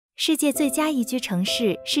世界最佳宜居城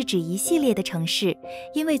市是指一系列的城市，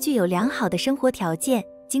因为具有良好的生活条件，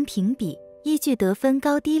经评比、依据得分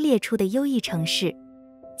高低列出的优异城市。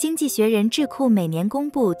经济学人智库每年公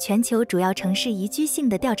布全球主要城市宜居性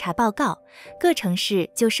的调查报告，各城市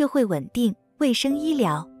就社会稳定、卫生医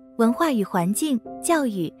疗、文化与环境、教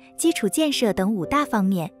育、基础建设等5大方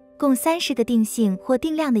面，共30个定性或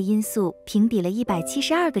定量的因素，评比了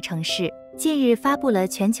172个城市。近日发布了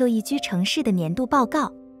全球宜居城市的年度报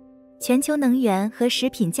告。全球能源和食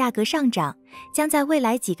品价格上涨将在未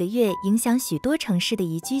来几个月影响许多城市的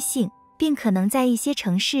宜居性，并可能在一些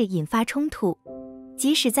城市引发冲突。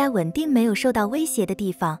即使在稳定没有受到威胁的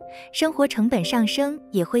地方，生活成本上升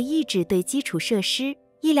也会抑制对基础设施、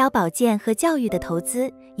医疗保健和教育的投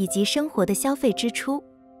资，以及生活的消费支出。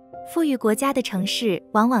富裕国家的城市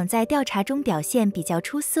往往在调查中表现比较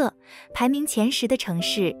出色，排名前10的城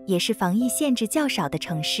市也是防疫限制较少的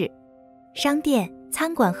城市。商店、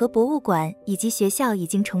餐馆和博物馆以及学校已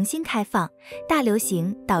经重新开放，大流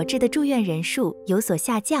行导致的住院人数有所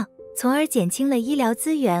下降，从而减轻了医疗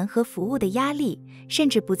资源和服务的压力，甚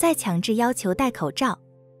至不再强制要求戴口罩。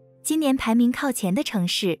今年排名靠前的城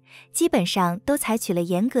市基本上都采取了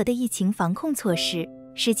严格的疫情防控措施，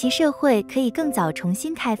使其社会可以更早重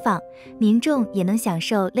新开放，民众也能享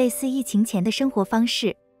受类似疫情前的生活方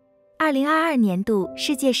式。2022年度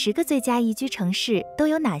世界10个最佳宜居城市都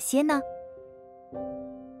有哪些呢？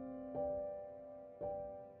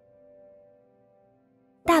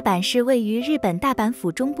大阪是位于日本大阪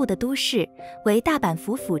府中部的都市，为大阪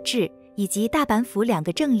府府治以及大阪府2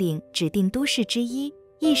个政领指定都市之一，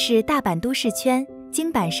亦是大阪都市圈、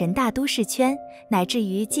京阪神大都市圈乃至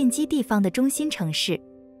于近畿地方的中心城市。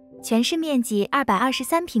全市面积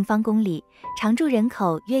223平方公里，常住人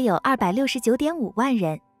口约有269.5万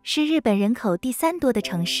人，是日本人口第3多的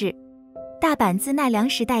城市。大阪自奈良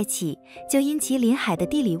时代起，就因其临海的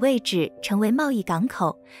地理位置成为贸易港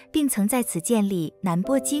口，并曾在此建立南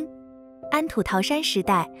波京。安土桃山时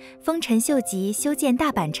代，丰臣秀吉修建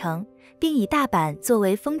大阪城，并以大阪作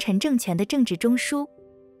为丰臣政权的政治中枢。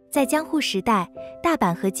在江户时代，大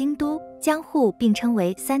阪和京都、江户并称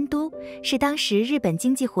为3都，是当时日本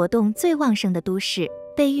经济活动最旺盛的都市，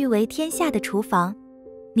被誉为天下的厨房。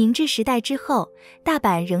明治时代之后，大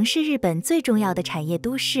阪仍是日本最重要的产业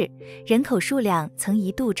都市，人口数量曾一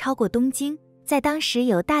度超过东京，在当时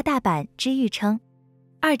有大阪之誉称。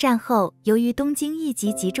二战后，由于东京一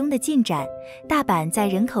级集中的进展，大阪在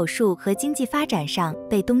人口数和经济发展上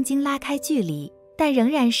被东京拉开距离，但仍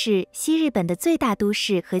然是西日本的最大都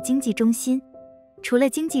市和经济中心。除了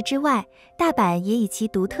经济之外，大阪也以其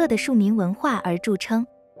独特的庶民文化而著称。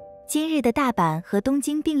今日的大阪和东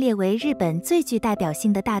京并列为日本最具代表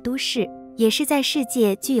性的大都市，也是在世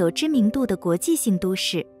界具有知名度的国际性都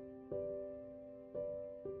市。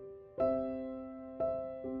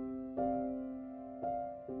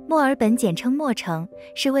墨尔本简称墨城，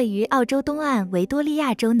是位于澳洲东岸维多利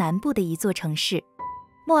亚州南部的一座城市。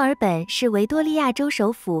墨尔本是维多利亚州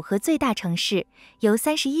首府和最大城市，由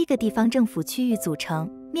31个地方政府区域组成，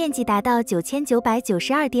面积达到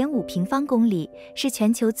9992.5平方公里，是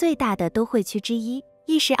全球最大的都会区之一，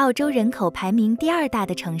亦是澳洲人口排名第2大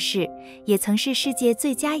的城市，也曾是世界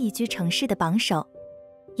最佳宜居城市的榜首。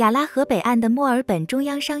亚拉河北岸的墨尔本中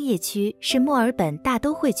央商业区是墨尔本大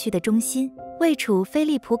都会区的中心，位处菲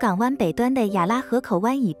利普港湾北端的亚拉河口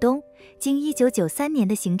湾以东。经1993年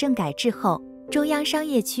的行政改制后，中央商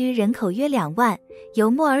业区人口约2万，由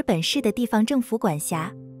墨尔本市的地方政府管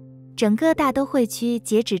辖。整个大都会区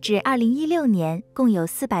截止至2016年共有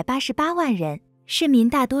488万人，市民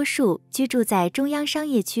大多数居住在中央商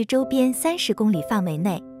业区周边30公里范围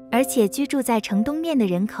内，而且居住在城东面的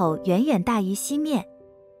人口远远大于西面。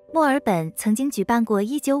墨尔本曾经举办过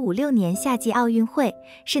1956年夏季奥运会，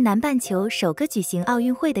是南半球首个举行奥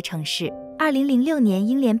运会的城市。2006年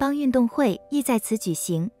英联邦运动会亦在此举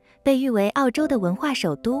行，被誉为澳洲的文化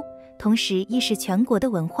首都，同时亦是全国的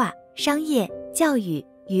文化、商业、教育、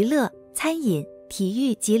娱乐、餐饮、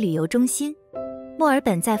体育及旅游中心。墨尔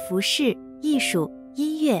本在服饰、艺术、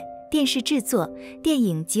音乐、电视制作、电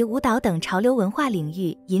影及舞蹈等潮流文化领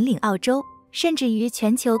域引领澳洲，甚至于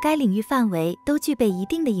全球该领域范围都具备一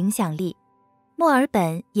定的影响力。墨尔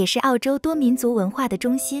本也是澳洲多民族文化的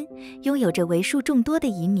中心，拥有着为数众多的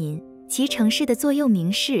移民，其城市的座右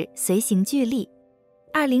铭是随行聚力。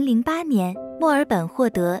2008年，墨尔本获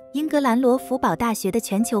得英格兰罗福堡大学的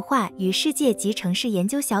全球化与世界级城市研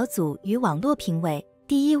究小组与网络评为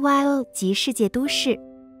第一 YO 级世界都市。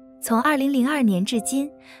从2002年至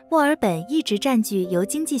今，墨尔本一直占据由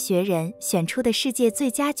经济学人选出的世界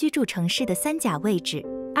最佳居住城市的3甲位置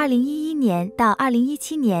，2011年到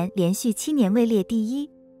2017年连续7年位列第一。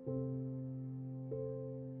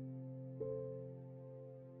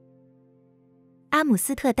阿姆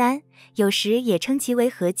斯特丹，有时也称其为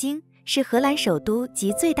荷京，是荷兰首都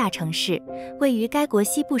及最大城市，位于该国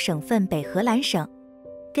西部省份北荷兰省。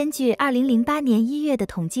根据2008年1月的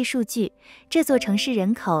统计数据，这座城市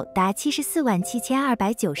人口达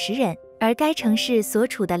747290人，而该城市所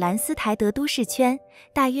处的兰斯台德都市圈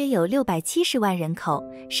大约有670万人口，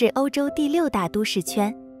是欧洲第6大都市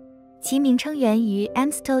圈。其名称源于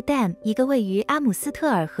Amsterdam 一个位于阿姆斯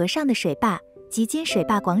特尔河上的水坝及今水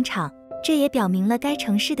坝广场，这也表明了该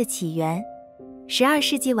城市的起源。12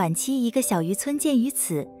世纪晚期，一个小渔村建于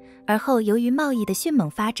此，而后由于贸易的迅猛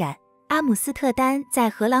发展，阿姆斯特丹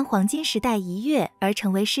在荷兰黄金时代一跃而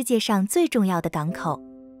成为世界上最重要的港口。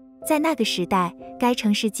在那个时代，该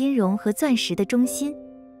城是金融和钻石的中心。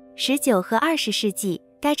19和20世纪，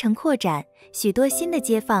该城扩展，许多新的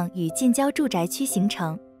街坊与近郊住宅区形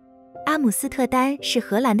成。阿姆斯特丹是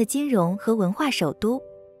荷兰的金融和文化首都，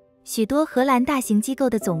许多荷兰大型机构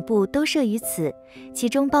的总部都设于此，其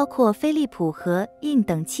中包括飞利浦和 IN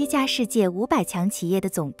等7家世界500强企业的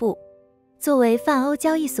总部。作为泛欧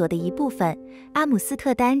交易所的一部分，阿姆斯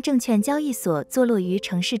特丹证券交易所坐落于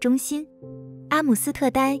城市中心。阿姆斯特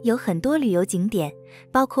丹有很多旅游景点，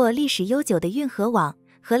包括历史悠久的运河网、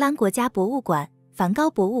荷兰国家博物馆、梵高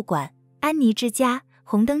博物馆、安妮之家、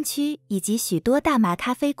红灯区以及许多大麻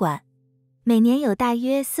咖啡馆。每年有大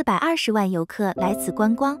约420万游客来此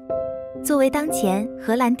观光。作为当前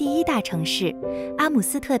荷兰第1大城市，阿姆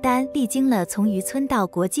斯特丹历经了从渔村到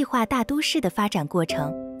国际化大都市的发展过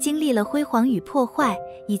程，经历了辉煌与破坏，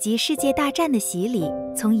以及世界大战的洗礼。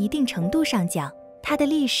从一定程度上讲，它的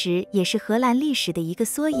历史也是荷兰历史的一个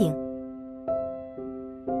缩影。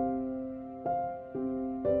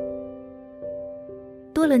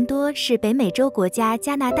多伦多是北美洲国家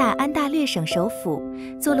加拿大安大略省首府，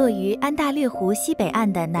坐落于安大略湖西北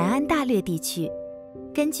岸的南安大略地区。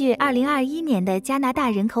根据2021年的加拿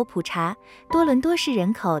大人口普查，多伦多市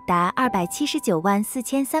人口达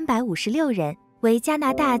2794356人，为加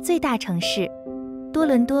拿大最大城市。多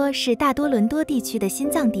伦多是大多伦多地区的心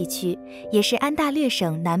脏地区，也是安大略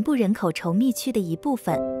省南部人口稠密区的一部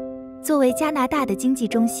分。作为加拿大的经济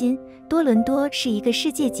中心，多伦多是一个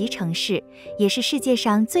世界级城市，也是世界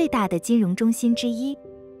上最大的金融中心之一。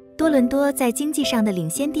多伦多在经济上的领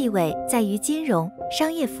先地位在于金融、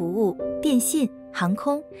商业服务、电信、航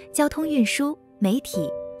空、交通运输、媒体、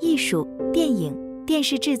艺术、电影、电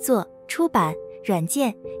视制作、出版、软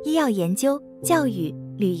件、医药研究、教育、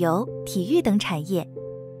旅游、体育等产业。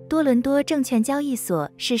多伦多证券交易所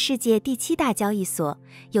是世界第7大交易所，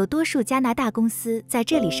有多数加拿大公司在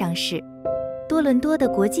这里上市。多伦多的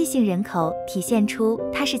国际性人口体现出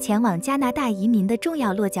它是前往加拿大移民的重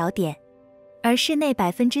要落脚点，而市内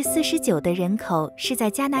49%的人口是在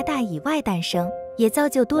加拿大以外诞生，也造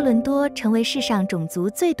就多伦多成为世上种族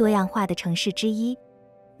最多样化的城市之一。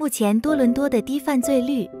目前多伦多的低犯罪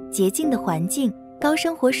率、洁净的环境、高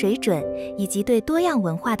生活水准以及对多样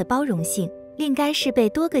文化的包容性，令该市被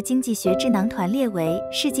多个经济学智囊团列为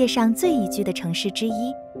世界上最宜居的城市之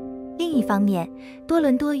一。另一方面，多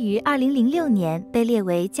伦多于2006年被列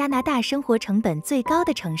为加拿大生活成本最高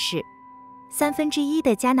的城市，1/3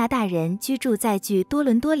的加拿大人居住在距多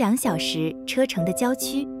伦多2小时车程的郊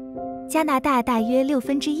区。加拿大大约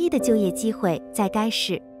1/6的就业机会在该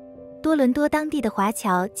市。多伦多当地的华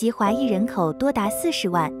侨及华裔人口多达40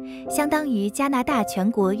万，相当于加拿大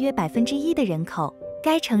全国约1%的人口。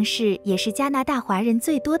该城市也是加拿大华人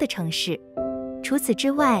最多的城市。除此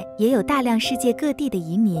之外，也有大量世界各地的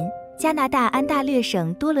移民。加拿大安大略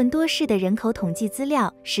省多伦多市的人口统计资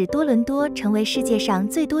料使多伦多成为世界上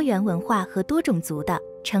最多元文化和多种族的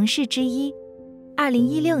城市之一。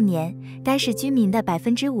2016年，该市居民的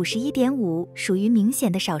51.5%属于明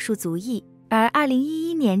显的少数族裔，而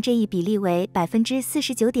2011年这一比例为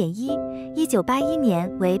49.1%，1981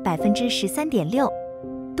年为13.6%。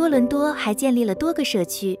多伦多还建立了多个社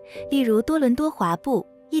区，例如多伦多华埠、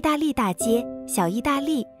意大利大街、小意大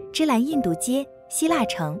利、芝兰印度街、希腊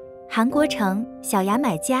城、韩国城、小牙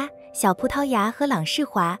买加、小葡萄牙和朗士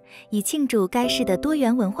华，以庆祝该市的多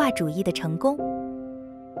元文化主义的成功。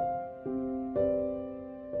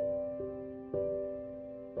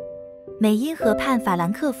美因河畔法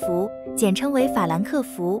兰克福，简称为法兰克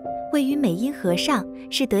福，位于美因河上，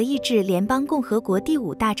是德意志联邦共和国第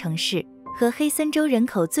5大城市和黑森州人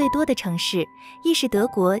口最多的城市，亦是德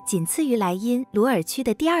国仅次于莱茵鲁尔区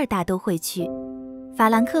的第2大都会区。法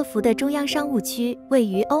兰克福的中央商务区位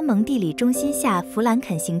于欧盟地理中心下弗兰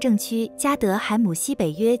肯行政区加德海姆西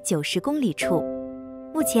北约90公里处。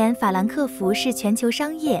目前法兰克福是全球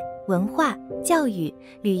商业、文化、教育、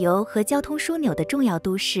旅游和交通枢纽的重要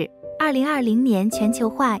都市。2020年全球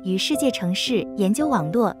化与世界城市研究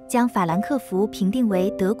网络将法兰克福评定为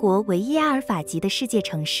德国唯一阿尔法级的世界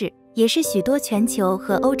城市，也是许多全球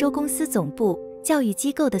和欧洲公司总部、教育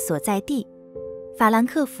机构的所在地。法兰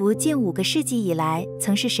克福近5个世纪以来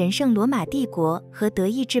曾是神圣罗马帝国和德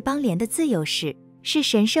意志邦联的自由市，是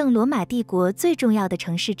神圣罗马帝国最重要的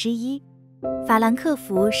城市之一。法兰克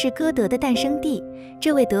福是歌德的诞生地，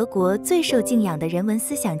这位德国最受敬仰的人文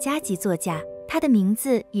思想家及作家，他的名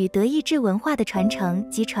字与德意志文化的传承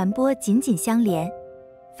及传播紧紧相连。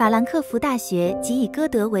法兰克福大学即以歌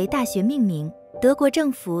德为大学命名，德国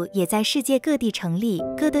政府也在世界各地成立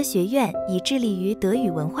歌德学院，以致力于德语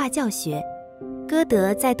文化教学。歌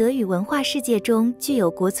德在德语文化世界中具有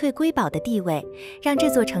国粹瑰宝的地位，让这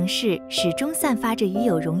座城市始终散发着与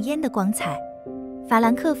有荣焉的光彩。法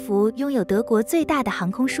兰克福拥有德国最大的航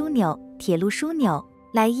空枢纽、铁路枢纽，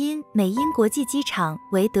莱茵美因国际机场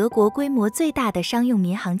为德国规模最大的商用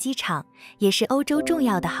民航机场，也是欧洲重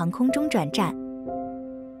要的航空中转站。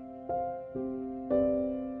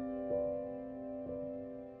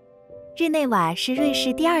日内瓦是瑞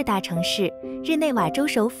士第2大城市，日内瓦州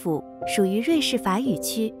首府，属于瑞士法语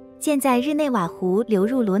区，建在日内瓦湖流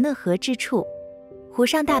入罗讷河之处。湖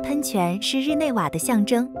上大喷泉是日内瓦的象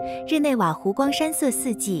征，日内瓦湖光山色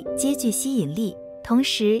四季皆具吸引力，同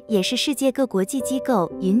时也是世界各国际机构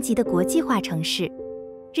云集的国际化城市。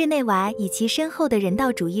日内瓦以其深厚的人道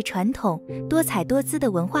主义传统、多彩多姿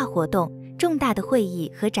的文化活动、重大的会议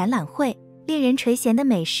和展览会、令人垂涎的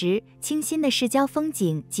美食、清新的市郊风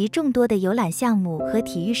景及众多的游览项目和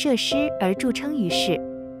体育设施而著称于世。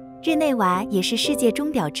日内瓦也是世界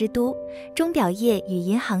钟表之都，钟表业与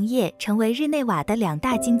银行业成为日内瓦的2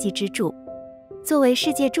大经济支柱。作为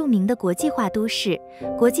世界著名的国际化都市，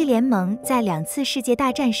国际联盟在2次世界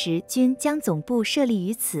大战时均将总部设立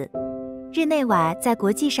于此。日内瓦在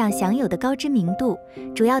国际上享有的高知名度，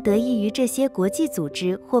主要得益于这些国际组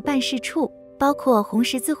织或办事处，包括红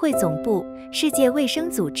十字会总部、世界卫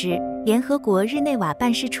生组织、联合国日内瓦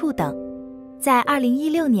办事处等。在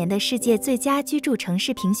2016年的世界最佳居住城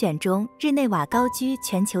市评选中，日内瓦高居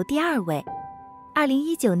全球第2位。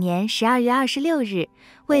2019年12月26日，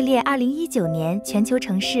位列2019年全球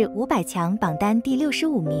城市500强榜单第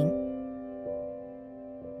65名。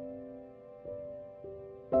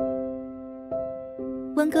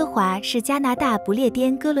温哥华是加拿大不列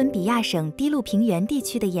颠哥伦比亚省低陆平原地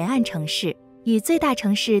区的沿岸城市，与最大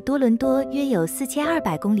城市多伦多约有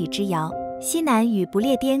4200公里之遥。西南与不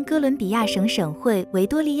列颠哥伦比亚省省会维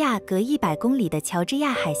多利亚隔100公里的乔治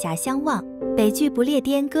亚海峡相望，北距不列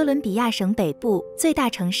颠哥伦比亚省北部最大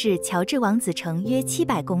城市乔治王子城约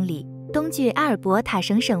700公里，东距阿尔伯塔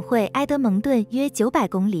省省会埃德蒙顿约900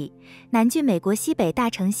公里，南距美国西北大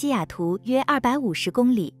城西雅图约250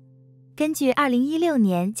公里。根据2016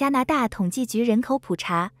年加拿大统计局人口普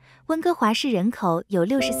查，温哥华市人口有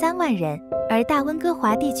63万人，而大温哥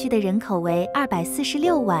华地区的人口为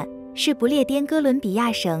246万。是不列颠哥伦比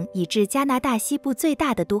亚省以至加拿大西部最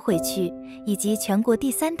大的都会区，以及全国第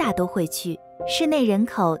3大都会区，市内人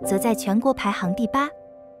口则在全国排行第8。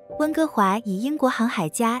温哥华以英国航海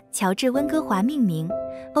家乔治·温哥华命名。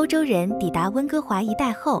欧洲人抵达温哥华一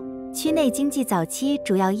带后，区内经济早期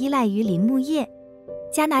主要依赖于林牧业。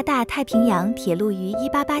加拿大太平洋铁路于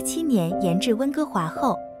1887年延至温哥华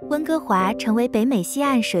后，温哥华成为北美西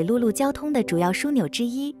岸水陆路交通的主要枢纽之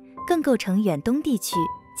一，更构成远东地区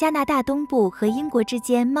加拿大东部和英国之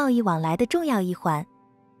间贸易往来的重要一环。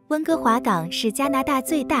温哥华港是加拿大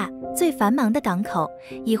最大、最繁忙的港口，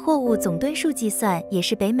以货物总吨数计算，也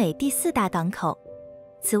是北美第4大港口。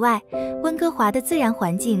此外，温哥华的自然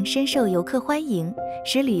环境深受游客欢迎，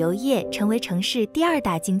使旅游业成为城市第2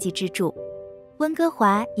大经济支柱。温哥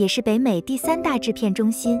华也是北美第3大制片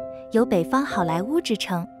中心，有北方好莱坞之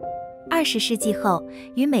称。20世纪后，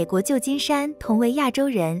与美国旧金山同为亚洲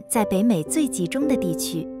人在北美最集中的地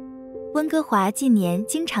区。温哥华近年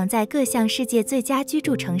经常在各项世界最佳居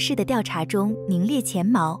住城市的调查中名列前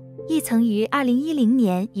茅，亦曾于2010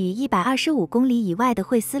年与125公里以外的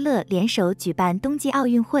惠斯勒联手举办冬季奥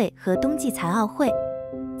运会和冬季残奥会。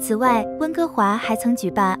此外，温哥华还曾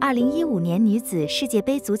举办2015年女子世界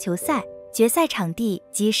杯足球赛，决赛场地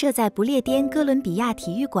即设在不列颠哥伦比亚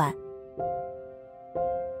体育馆。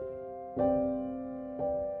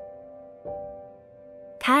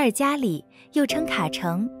卡尔加里又称卡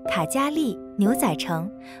城、卡加利、牛仔城，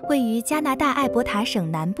位于加拿大艾伯塔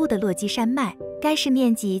省南部的落基山脉。该市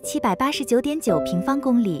面积789.9平方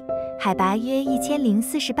公里，海拔约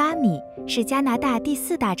1048米，是加拿大第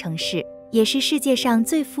4大城市，也是世界上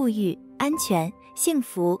最富裕、安全、幸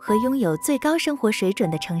福和拥有最高生活水准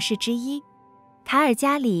的城市之一。卡尔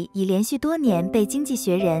加里已连续多年被经济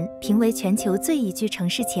学人评为全球最宜居城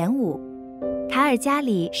市前5。卡尔加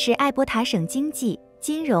里是艾伯塔省经济、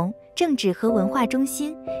金融、政治和文化中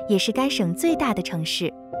心，也是该省最大的城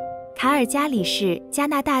市。卡尔加里是加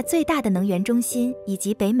拿大最大的能源中心，以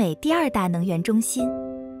及北美第2大能源中心。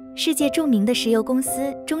世界著名的石油公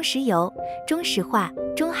司中石油、中石化、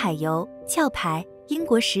中海油、壳牌、英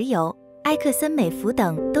国石油、埃克森美孚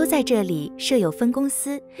等都在这里设有分公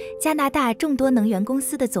司，加拿大众多能源公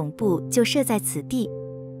司的总部就设在此地。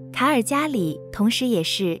卡尔加里同时也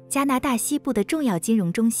是加拿大西部的重要金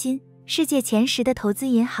融中心，世界前10的投资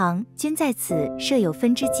银行均在此设有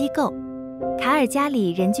分支机构。卡尔加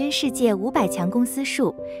里人均世界500强公司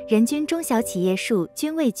数、人均中小企业数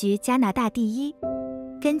均位居加拿大第1。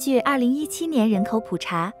根据2017年人口普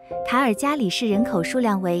查，卡尔加里市人口数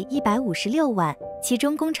量为156万，其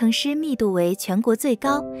中工程师密度为全国最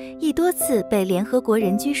高，亦多次被联合国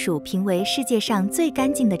人居署评为世界上最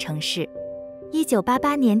干净的城市。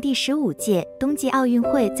1988年第15届冬季奥运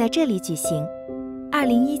会在这里举行。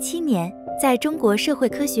2017年，在中国社会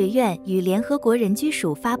科学院与联合国人居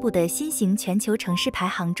署发布的新型全球城市排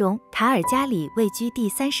行中，卡尔加里位居第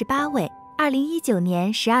38位。2019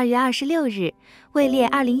年12月26日，位列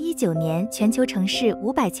2019年全球城市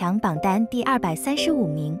500强榜单第235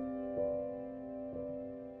名。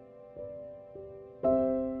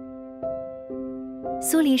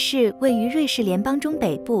苏黎世位于瑞士联邦中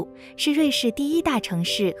北部，是瑞士第1大城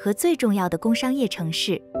市和最重要的工商业城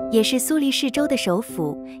市，也是苏黎世州的首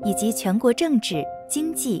府，以及全国政治、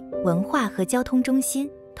经济、文化和交通中心，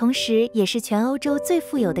同时也是全欧洲最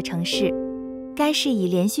富有的城市。该市已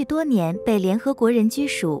连续多年被联合国人居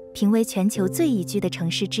署评为全球最宜居的城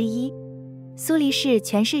市之一。苏黎世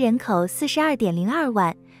全市人口42.02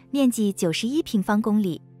万，面积91平方公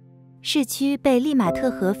里。市区被利马特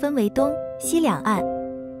河分为东西两岸，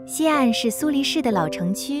西岸是苏黎世的老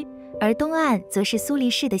城区，而东岸则是苏黎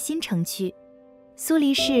世的新城区。苏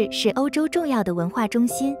黎世是欧洲重要的文化中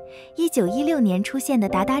心，1916年出现的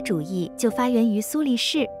达达主义就发源于苏黎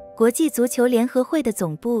世，国际足球联合会的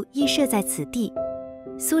总部亦设在此地。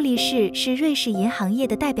苏黎世是瑞士银行业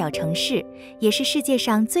的代表城市，也是世界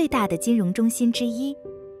上最大的金融中心之一。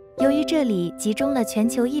由于这里集中了全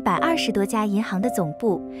球120多家银行的总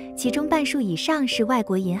部，其中半数以上是外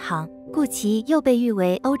国银行，故其又被誉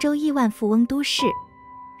为欧洲亿万富翁都市。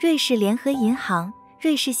瑞士联合银行、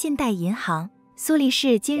瑞士信贷银行、苏黎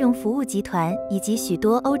世金融服务集团以及许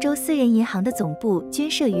多欧洲私人银行的总部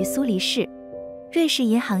均设于苏黎世。瑞士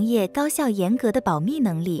银行业高效严格的保密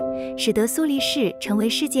能力，使得苏黎世成为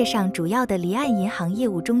世界上主要的离岸银行业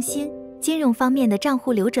务中心。金融方面的账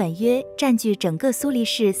户流转约占据整个苏黎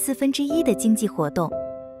世1/4的经济活动。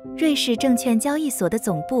瑞士证券交易所的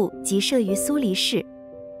总部即设于苏黎世。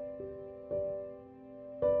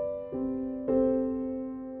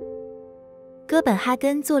哥本哈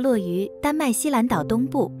根坐落于丹麦西兰岛东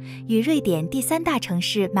部，与瑞典第3大城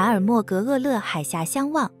市马尔默格厄勒海峡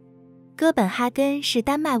相望。哥本哈根是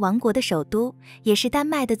丹麦王国的首都，也是丹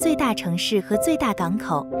麦的最大城市和最大港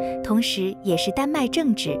口，同时也是丹麦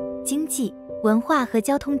政治、经济、文化和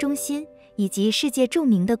交通中心，以及世界著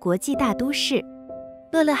名的国际大都市。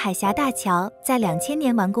厄勒海峡大桥在2000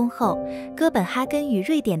年完工后，哥本哈根与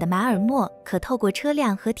瑞典的马尔默可透过车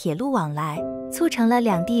辆和铁路往来，促成了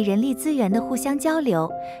两地人力资源的互相交流，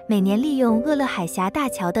每年利用厄勒海峡大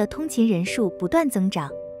桥的通勤人数不断增长。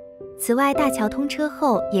此外，大桥通车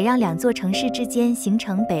后也让两座城市之间形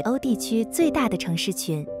成北欧地区最大的城市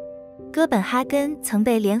群。哥本哈根曾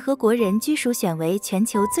被联合国人居署选为全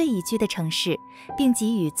球最宜居的城市，并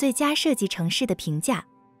给予最佳设计城市的评价。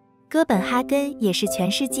哥本哈根也是全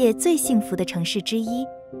世界最幸福的城市之一。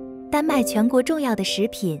丹麦全国重要的食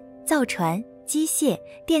品、造船、机械、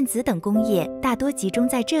电子等工业大多集中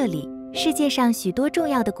在这里，世界上许多重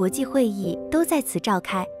要的国际会议都在此召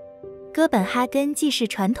开。哥本哈根既是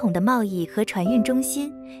传统的贸易和船运中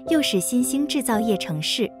心，又是新兴制造业城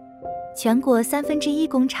市。全国1/3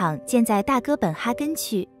工厂建在大哥本哈根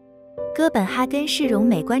区。哥本哈根市容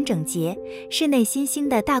美观整洁，市内新兴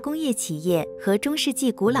的大工业企业和中世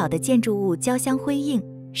纪古老的建筑物交相辉映，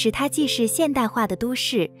使它既是现代化的都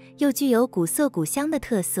市，又具有古色古香的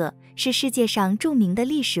特色，是世界上著名的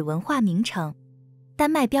历史文化名城。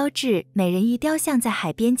丹麦标志美人鱼雕像在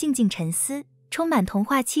海边静静沉思，充满童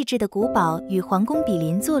话气质的古堡与皇宫比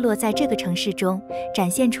邻坐落在这个城市中，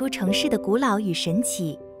展现出城市的古老与神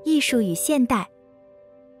奇，艺术与现代。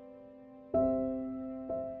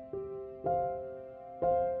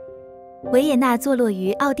维也纳坐落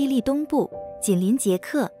于奥地利东部，紧邻捷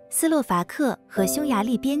克、斯洛伐克和匈牙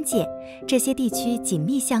利边界，这些地区紧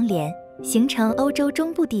密相连，形成欧洲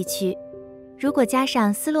中部地区。如果加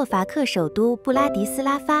上斯洛伐克首都布拉迪斯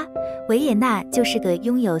拉发，维也纳就是个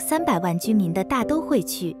拥有300万居民的大都会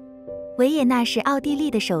区。维也纳是奥地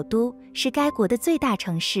利的首都，是该国的最大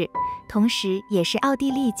城市，同时也是奥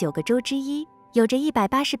地利9个州之一，有着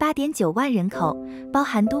188.9万人口，包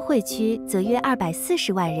含都会区则约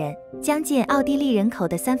240万人，将近奥地利人口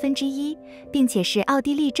的1/3，并且是奥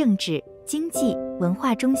地利政治、经济、文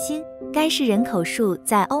化中心。该市人口数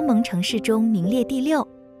在欧盟城市中名列第6。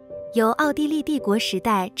由奥地利帝国时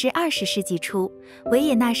代至20世纪初，维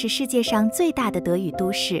也纳是世界上最大的德语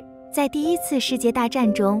都市。在第1次世界大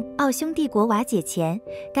战中，奥匈帝国瓦解前，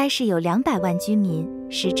该市有200万居民。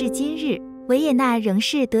时至今日，维也纳仍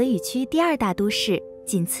是德语区第2大都市，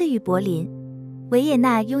仅次于柏林。维也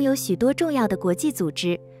纳拥有许多重要的国际组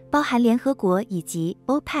织，包含联合国以及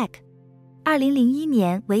OPEC。2001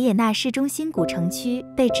年，维也纳市中心古城区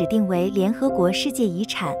被指定为联合国世界遗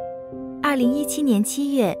产。2017年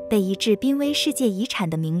7月被移至濒危世界遗产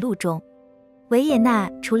的名录中。维也纳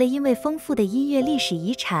除了因为丰富的音乐历史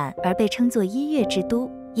遗产而被称作音乐之都，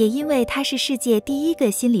也因为它是世界第1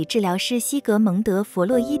个心理治疗师西格蒙德·弗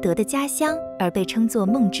洛伊德的家乡而被称作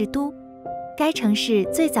梦之都。该城市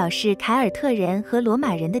最早是凯尔特人和罗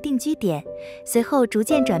马人的定居点，随后逐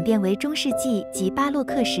渐转变为中世纪及巴洛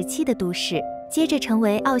克时期的都市，接着成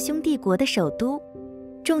为奥匈帝国的首都。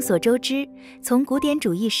众所周知，从古典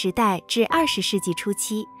主义时代至20世纪初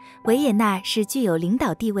期，维也纳是具有领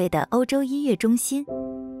导地位的欧洲音乐中心。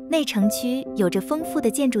内城区有着丰富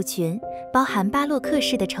的建筑群，包含巴洛克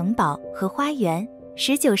式的城堡和花园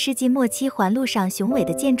，19世纪末期环路上雄伟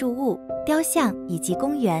的建筑物、雕像以及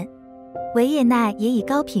公园。维也纳也以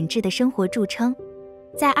高品质的生活著称。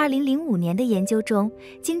在2005年的研究中，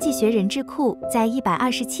经济学人智库在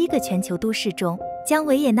127个全球都市中，将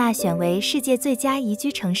维也纳选为世界最佳宜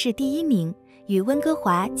居城市第1名，与温哥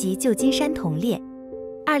华及旧金山同列。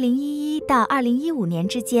2011到2015年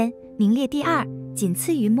之间，名列第2，仅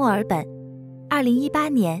次于墨尔本。2018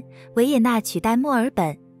年，维也纳取代墨尔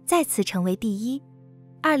本，再次成为第1。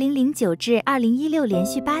2009至2016连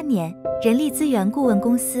续8年，人力资源顾问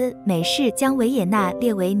公司美世将维也纳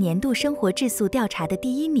列为年度生活质素调查的第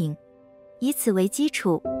1名。以此为基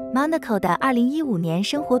础， Monaco 的2015年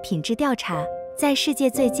生活品质调查在世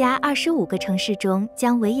界最佳25个城市中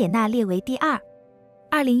将维也纳列为第2。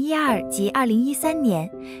2012及2013年，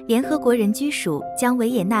联合国人居署将维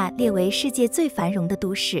也纳列为世界最繁荣的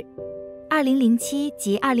都市。2007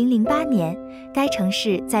及2008年，该城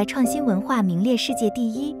市在创新文化名列世界第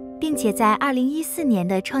1，并且在2014年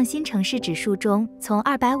的创新城市指数中，从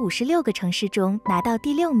256个城市中拿到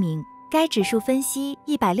第6名。该指数分析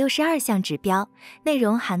162项指标，内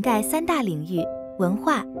容涵盖3大领域：文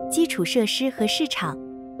化、基础设施和市场。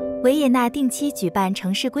维也纳定期举办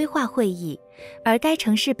城市规划会议，而该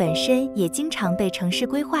城市本身也经常被城市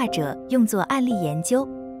规划者用作案例研究。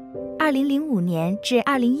2005年至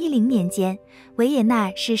2010年间，维也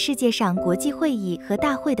纳是世界上国际会议和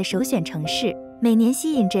大会的首选城市，每年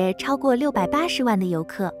吸引着超过680万的游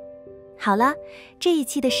客。好了，这一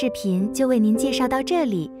期的视频就为您介绍到这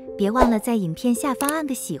里，别忘了在影片下方按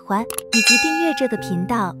个喜欢，以及订阅这个频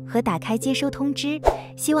道和打开接收通知。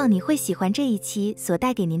希望你会喜欢这一期所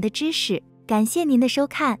带给您的知识，感谢您的收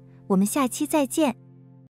看，我们下期再见。